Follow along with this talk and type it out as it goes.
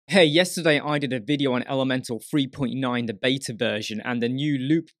Hey, yesterday I did a video on Elementor 3.9, the beta version, and the new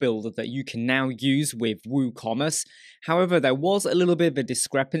loop builder that you can now use with WooCommerce. However, there was a little bit of a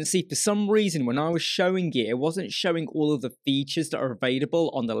discrepancy. For some reason, when I was showing it, it wasn't showing all of the features that are available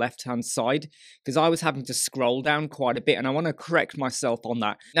on the left-hand side, because I was having to scroll down quite a bit, and I want to correct myself on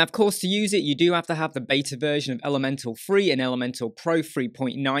that. Now, of course, to use it, you do have to have the beta version of Elementor Free and Elementor Pro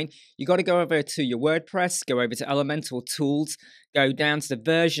 3.9. You got to go over to your WordPress, go over to Elementor Tools, go down to the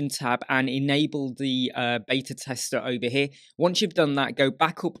version tab and enable the beta tester over here. Once you've done that, go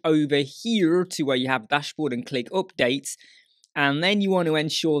back up over here to where you have dashboard and click updates. And then you want to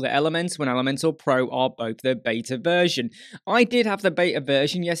ensure that Elementor and Elementor Pro are both the beta version. I did have the beta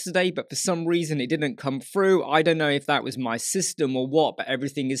version yesterday, but for some reason it didn't come through. I don't know if that was my system or what, but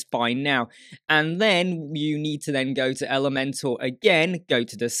everything is fine now. And then you need to then go to Elementor again, go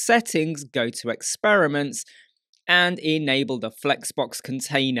to the settings, go to experiments, and enable the Flexbox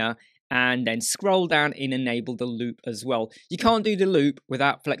container, and then scroll down and enable the loop as well. You can't do the loop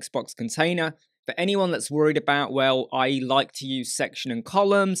without Flexbox container. For anyone that's worried about, well, I like to use section and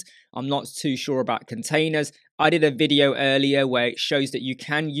columns, I'm not too sure about containers, I did a video earlier where it shows that you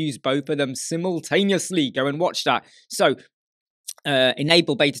can use both of them simultaneously. Go and watch that. So,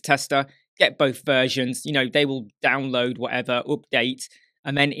 enable beta tester, get both versions, they will download whatever, update,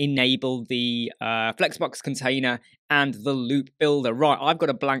 and then enable the Flexbox container and the loop builder. Right, I've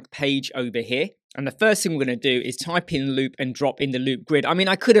got a blank page over here. And the first thing we're going to do is type in loop and drop in the loop grid. I mean,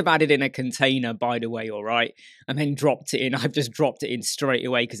 I could have added in a container, by the way, all right, and then dropped it in. I've just dropped it in straight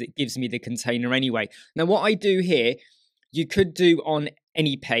away because it gives me the container anyway. Now, what I do here, you could do on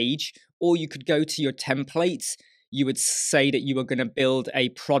any page, or you could go to your templates. You would say that you were going to build a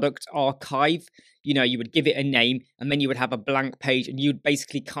product archive. You would give it a name, and then you would have a blank page, and you'd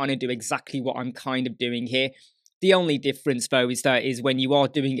basically kind of do exactly what I'm kind of doing here. The only difference, though, is when you are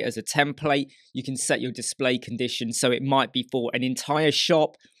doing it as a template, you can set your display conditions. So it might be for an entire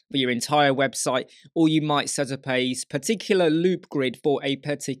shop, for your entire website, or you might set up a particular loop grid for a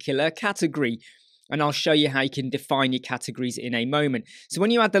particular category. And I'll show you how you can define your categories in a moment. So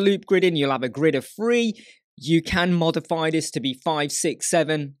when you add the loop grid in, you'll have a grid of 3. You can modify this to be 5, 6,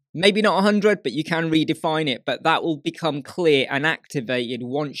 7, maybe not 100, but you can redefine it. But that will become clear and activated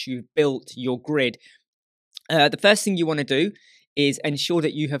once you've built your grid. The first thing you want to do is ensure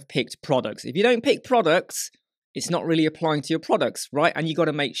that you have picked products. If you don't pick products, it's not really applying to your products, right? And you got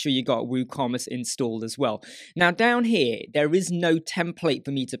to make sure you got WooCommerce installed as well. Now down here, there is no template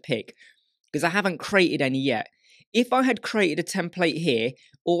for me to pick because I haven't created any yet. If I had created a template here,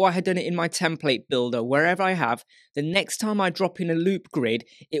 or I had done it in my template builder, wherever I have, the next time I drop in a loop grid,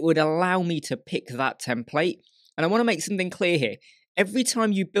 it would allow me to pick that template. And I want to make something clear here. Every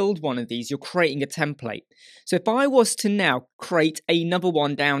time you build one of these, you're creating a template. So if I was to now create another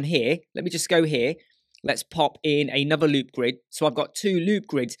one down here, let me just go here. Let's pop in another loop grid. So I've got 2 loop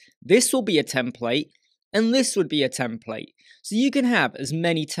grids. This will be a template, and this would be a template. So you can have as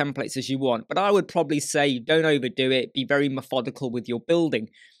many templates as you want, but I would probably say don't overdo it. Be very methodical with your building.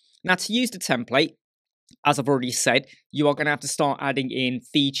 Now, to use the template, as I've already said, you are going to have to start adding in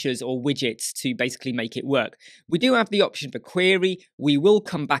features or widgets to basically make it work. We do have the option for query. We will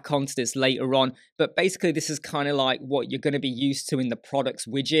come back onto this later on, but basically this is kind of like what you're going to be used to in the products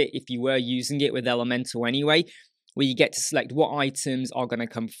widget if you were using it with Elementor anyway, where you get to select what items are going to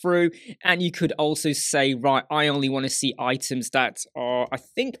come through. And you could also say, right, I only want to see items that are, I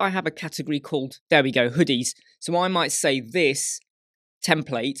think I have a category called, there we go, hoodies. So I might say this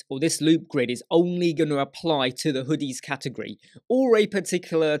template or this loop grid is only going to apply to the hoodies category or a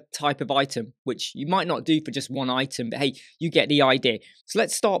particular type of item, which you might not do for just one item, but hey, you get the idea. So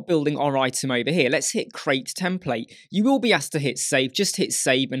let's start building our item over here. Let's hit create template. You will be asked to hit save. Just hit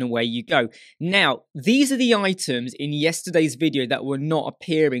save and away you go. Now, these are the items in yesterday's video that were not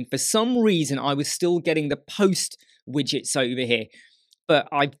appearing. For some reason, I was still getting the post widgets over here, but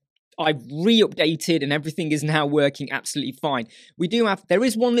I've re-updated and everything is now working absolutely fine. There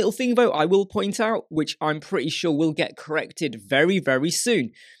is one little thing though I will point out, which I'm pretty sure will get corrected very, very soon.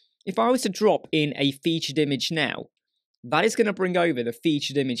 If I was to drop in a featured image now, that is going to bring over the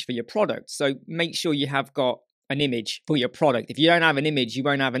featured image for your product. So make sure you have got an image for your product. If you don't have an image, you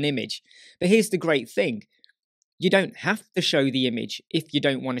won't have an image. But here's the great thing. You don't have to show the image if you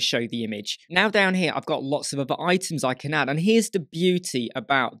don't want to show the image. Now down here, I've got lots of other items I can add. And here's the beauty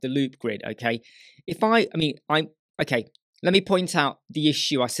about the loop grid, okay? Okay, let me point out the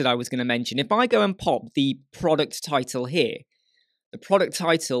issue I said I was going to mention. If I go and pop the product title here, the product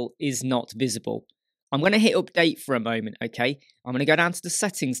title is not visible. I'm going to hit update for a moment, okay? I'm going to go down to the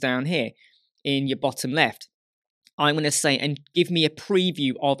settings down here in your bottom left. I'm going to say, and give me a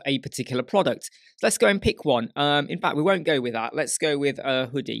preview of a particular product. So let's go and pick one. In fact, we won't go with that. Let's go with a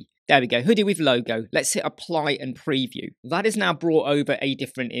hoodie. There we go, hoodie with logo. Let's hit apply and preview. That is now brought over a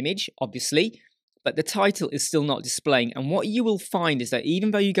different image, obviously, but the title is still not displaying. And what you will find is that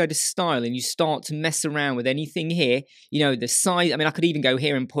even though you go to style and you start to mess around with anything here, you know, the size, I mean, I could even go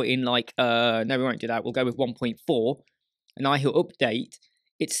here and put in like, no, we won't do that. We'll go with 1.4 and I hit update.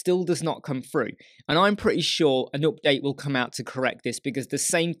 It still does not come through. And I'm pretty sure an update will come out to correct this, because the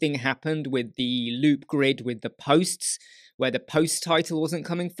same thing happened with the loop grid with the posts, where the post title wasn't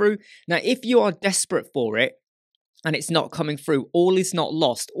coming through. Now, if you are desperate for it and it's not coming through, all is not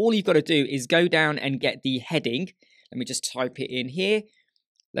lost. All you've got to do is go down and get the heading. Let me just type it in here.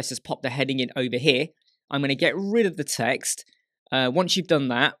 Let's just pop the heading in over here. I'm going to get rid of the text. Once you've done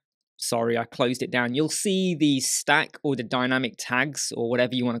that, sorry, I closed it down. You'll see the stack or the dynamic tags or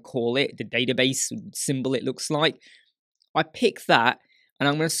whatever you want to call it, the database symbol it looks like. I pick that and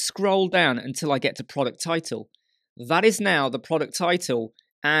I'm going to scroll down until I get to product title. That is now the product title,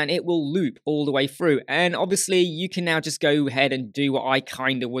 and it will loop all the way through. And obviously you can now just go ahead and do what I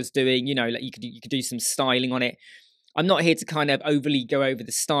kind of was doing. You know, like you could do some styling on it. I'm not here to kind of overly go over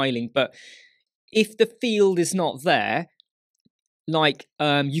the styling, but if the field is not there, like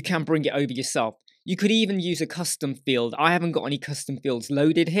you can bring it over yourself. You could even use a custom field. I haven't got any custom fields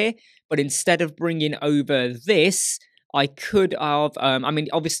loaded here, but instead of bringing over this, I could have, I mean,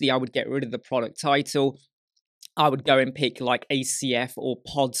 obviously I would get rid of the product title. I would go and pick like ACF or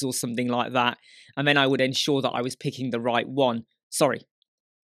pods or something like that. And then I would ensure that I was picking the right one. Sorry,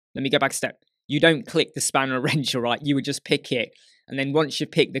 let me go back a step. You don't click the spanner wrench, all right? You would just pick it. And then once you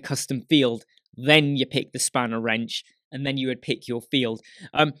pick the custom field, then you pick the spanner wrench. And then you would pick your field.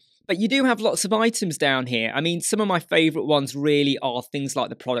 But you do have lots of items down here. I mean, some of my favorite ones really are things like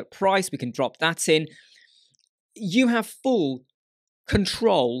the product price. We can drop that in. You have full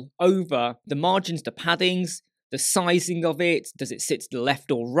control over the margins, the paddings, the sizing of it. Does it sit to the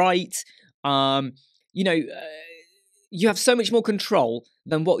left or right? You know, you have so much more control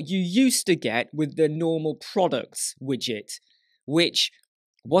than what you used to get with the normal products widget, which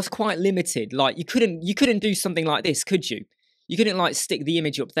was quite limited. Like you couldn't do something like this, could you? You couldn't like stick the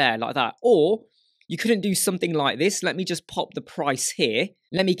image up there like that, or you couldn't do something like this. Let me just pop the price here.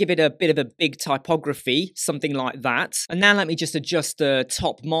 Let me give it a bit of a big typography, something like that. And now let me just adjust the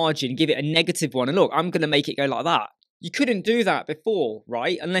top margin, give it a negative one. And look, I'm going to make it go like that. You couldn't do that before,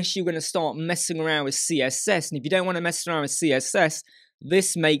 right? Unless you're going to start messing around with CSS. And if you don't want to mess around with CSS,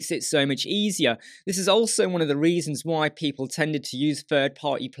 this makes it so much easier. This is also one of the reasons why people tended to use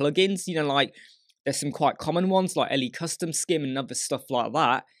third-party plugins. You know, like there's some quite common ones like LE Custom Skim and other stuff like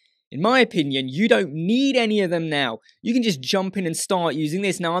that. In my opinion, you don't need any of them now. You can just jump in and start using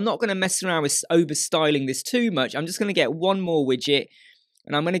this. Now, I'm not going to mess around with over-styling this too much. I'm just going to get one more widget,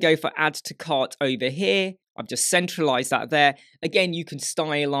 and I'm going to go for Add to Cart over here. I've just centralized that there. Again, you can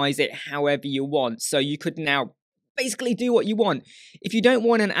stylize it however you want. So you could now basically do what you want. If you don't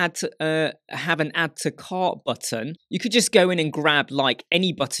want an have an add to cart button, you could just go in and grab like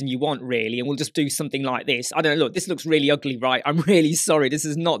any button you want really, and we'll just do something like this. I don't know, look, this looks really ugly, right? I'm really sorry. This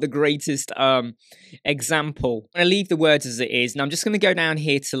is not the greatest example. I'm going to leave the words as it is, and I'm just going to go down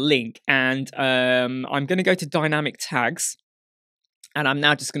here to link, and I'm going to go to dynamic tags, and I'm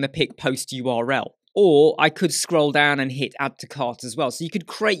now just going to pick post URL. Or I could scroll down and hit add to cart as well. So you could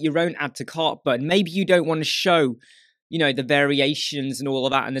create your own add to cart button. Maybe you don't want to show, you know, the variations and all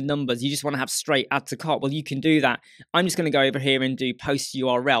of that and the numbers. You just want to have straight add to cart. Well, you can do that. I'm just going to go over here and do post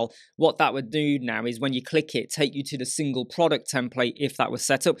URL. What that would do now is when you click it, take you to the single product template if that was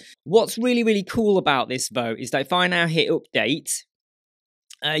set up. What's really, really cool about this though is that if I now hit update,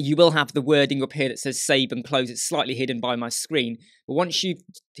 you will have the wording up here that says save and close. It's slightly hidden by my screen. But once you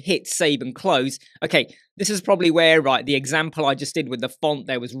hit save and close, okay, this is probably where, right, the example I just did with the font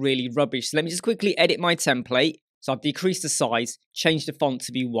there was really rubbish. So let me just quickly edit my template. So I've decreased the size, changed the font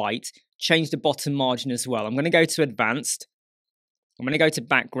to be white, changed the bottom margin as well. I'm going to go to advanced. I'm going to go to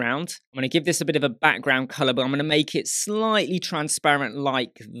background. I'm going to give this a bit of a background color, but I'm going to make it slightly transparent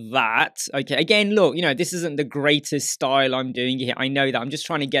like that. Okay, again, look, you know, this isn't the greatest style I'm doing here. I know that. I'm just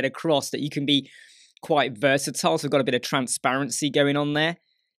trying to get across that you can be quite versatile. So I've got a bit of transparency going on there.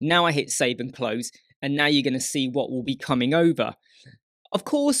 Now I hit save and close, and now you're going to see what will be coming over. Of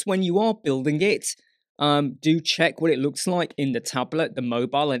course, when you are building it, do check what it looks like in the tablet, the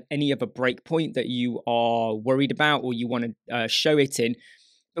mobile, and any other breakpoint that you are worried about or you want to show it in.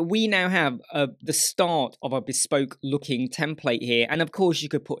 But we now have the start of a bespoke looking template here. And of course, you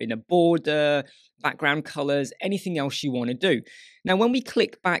could put in a border, background colors, anything else you want to do. Now, when we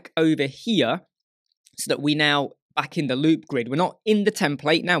click back over here, so that we now back in the loop grid. We're not in the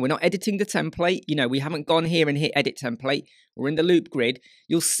template now. We're not editing the template. You know, we haven't gone here and hit edit template. We're in the loop grid.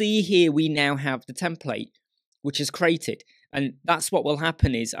 You'll see here we now have the template, which is created. And that's what will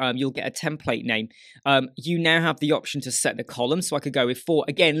happen is you'll get a template name. You now have the option to set the column. So I could go with 4.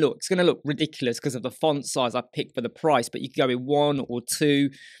 Again, look, it's going to look ridiculous because of the font size I picked for the price. But you can go with 1 or 2,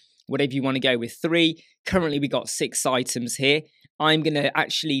 whatever you want to go with 3. Currently, we got 6 items here. I'm going to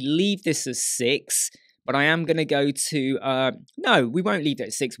actually leave this as 6. But I am going to go to, no, we won't leave it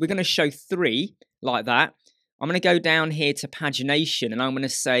at 6. We're going to show 3 like that. I'm going to go down here to pagination. And I'm going to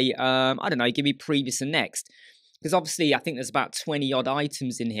say, I don't know, give me previous and next. Because obviously, I think there's about 20 odd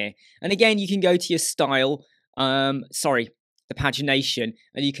items in here. And again, you can go to your style, the pagination,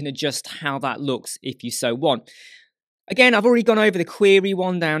 and you can adjust how that looks if you so want. Again, I've already gone over the query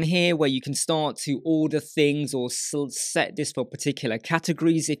one down here where you can start to order things or set this for particular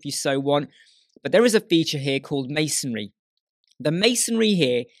categories if you so want. But there is a feature here called masonry. The masonry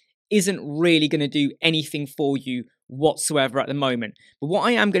here isn't really going to do anything for you whatsoever at the moment. But what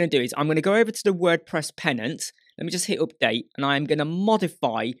I am going to do is I'm going to go over to the WordPress pennant. Let me just hit update and I'm going to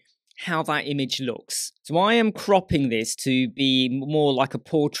modify how that image looks. So I am cropping this to be more like a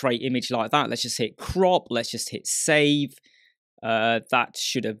portrait image like that. Let's just hit crop. Let's just hit save. That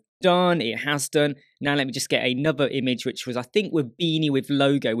should have done. It has done. Now let me just get another image, which was I think with beanie with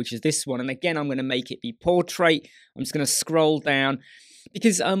logo, which is this one. And again, I'm going to make it be portrait. I'm just going to scroll down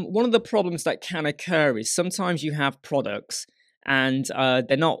because one of the problems that can occur is sometimes you have products and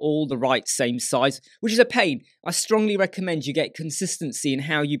they're not all the right same size, which is a pain. I strongly recommend you get consistency in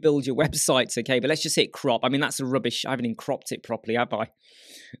how you build your websites, okay? But let's just hit crop. I mean, that's a rubbish. I haven't even cropped it properly, have I?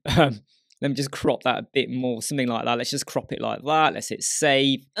 Let me just crop that a bit more, something like that. Let's just crop it like that. Let's hit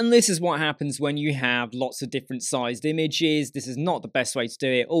save. And this is what happens when you have lots of different sized images. This is not the best way to do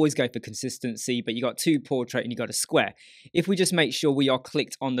it. Always go for consistency, but you got 2 portrait and you got a square. If we just make sure we are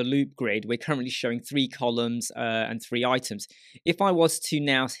clicked on the loop grid, we're currently showing 3 columns and 3 items. If I was to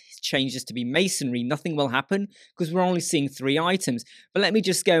now change this to be masonry, nothing will happen because we're only seeing 3 items. But let me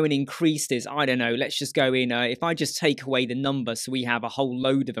just go and increase this. I don't know. Let's just go in. If I just take away the number so we have a whole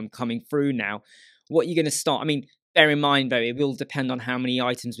load of them coming through now, what you're going to start, I mean, bear in mind though, it will depend on how many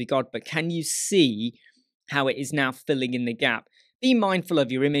items we got, but can you see how it is now filling in the gap? Be mindful of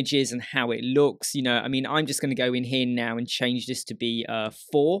your images and how it looks. You know, I mean, I'm just going to go in here now and change this to be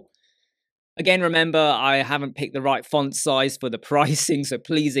 4. Again, remember, I haven't picked the right font size for the pricing, so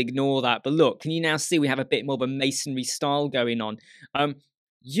please ignore that. But look, can you now see we have a bit more of a masonry style going on?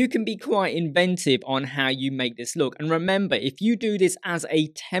 You can be quite inventive on how you make this look. And remember, if you do this as a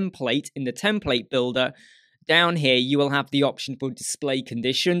template in the template builder, down here, you will have the option for display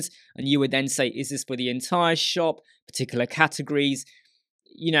conditions. And you would then say, is this for the entire shop, particular categories,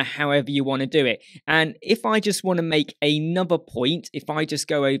 you know, however you want to do it. And if I just want to make another point, if I just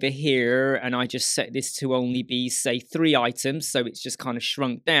go over here and I just set this to only be, say, 3 items, so it's just kind of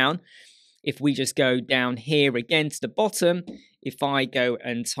shrunk down. If we just go down here again to the bottom, if I go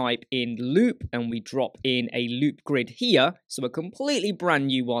and type in loop and we drop in a loop grid here, so a completely brand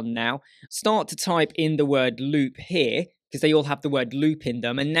new one now, start to type in the word loop here, because they all have the word loop in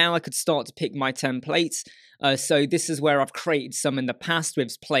them. And now I could start to pick my templates. So this is where I've created some in the past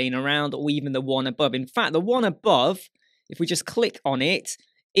with playing around, or even the one above. In fact, the one above, if we just click on it,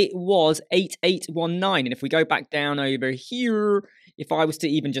 it was 8819. And if we go back down over here, if I was to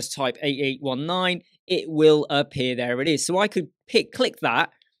even just type 8819, it will appear. There it is. So I could click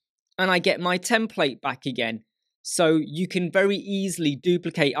that and I get my template back again. So you can very easily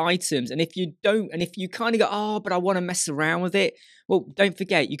duplicate items. And if you don't, and if you kind of go, oh, but I want to mess around with it, well, don't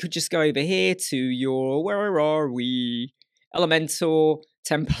forget, you could just go over here to your, where are we? Elementor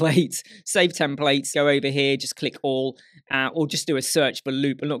templates, save templates, go over here, just click all, or just do a search for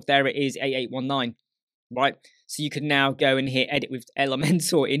loop. And look, there it is, 8819, right? So you can now go in here, edit with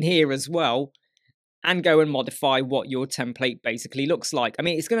Elementor in here as well, and go and modify what your template basically looks like. I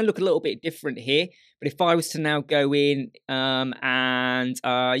mean, it's going to look a little bit different here, but if I was to now go in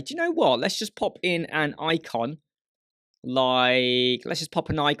do you know what? Let's just pop in an icon, let's just pop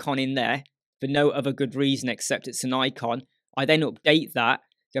an icon in there for no other good reason except it's an icon. I then update that,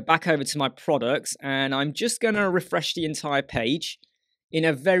 go back over to my products, and I'm just going to refresh the entire page in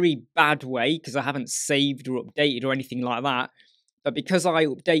a very bad way because I haven't saved or updated or anything like that. But because I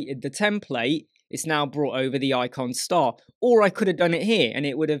updated the template, it's now brought over the icon star. Or I could have done it here and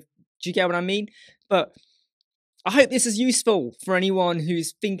it would have, do you get what I mean? But I hope this is useful for anyone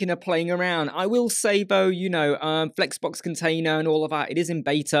who's thinking of playing around. I will say though, Flexbox container and all of that, it is in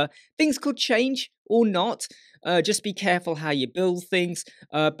beta. Things could change or not. Just be careful how you build things.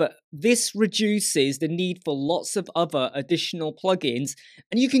 But this reduces the need for lots of other additional plugins,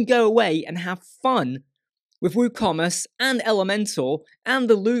 and you can go away and have fun with WooCommerce and Elementor and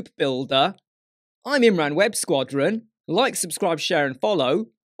the Loop Builder. I'm Imran, Web Squadron. Like, subscribe, share, and follow.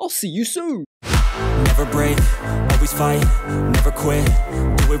 I'll see you soon. Never break, always fight, never quit,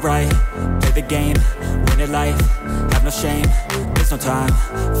 do it right, play the game, win it life, have no shame, there's no time,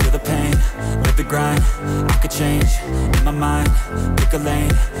 feel the pain, live the grind, I could change, in my mind, pick a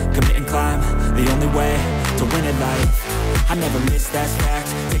lane, commit and climb, the only way to win it life, I never miss, that's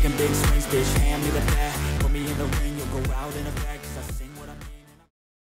fact, taking big swings, bitch, hand me the bat.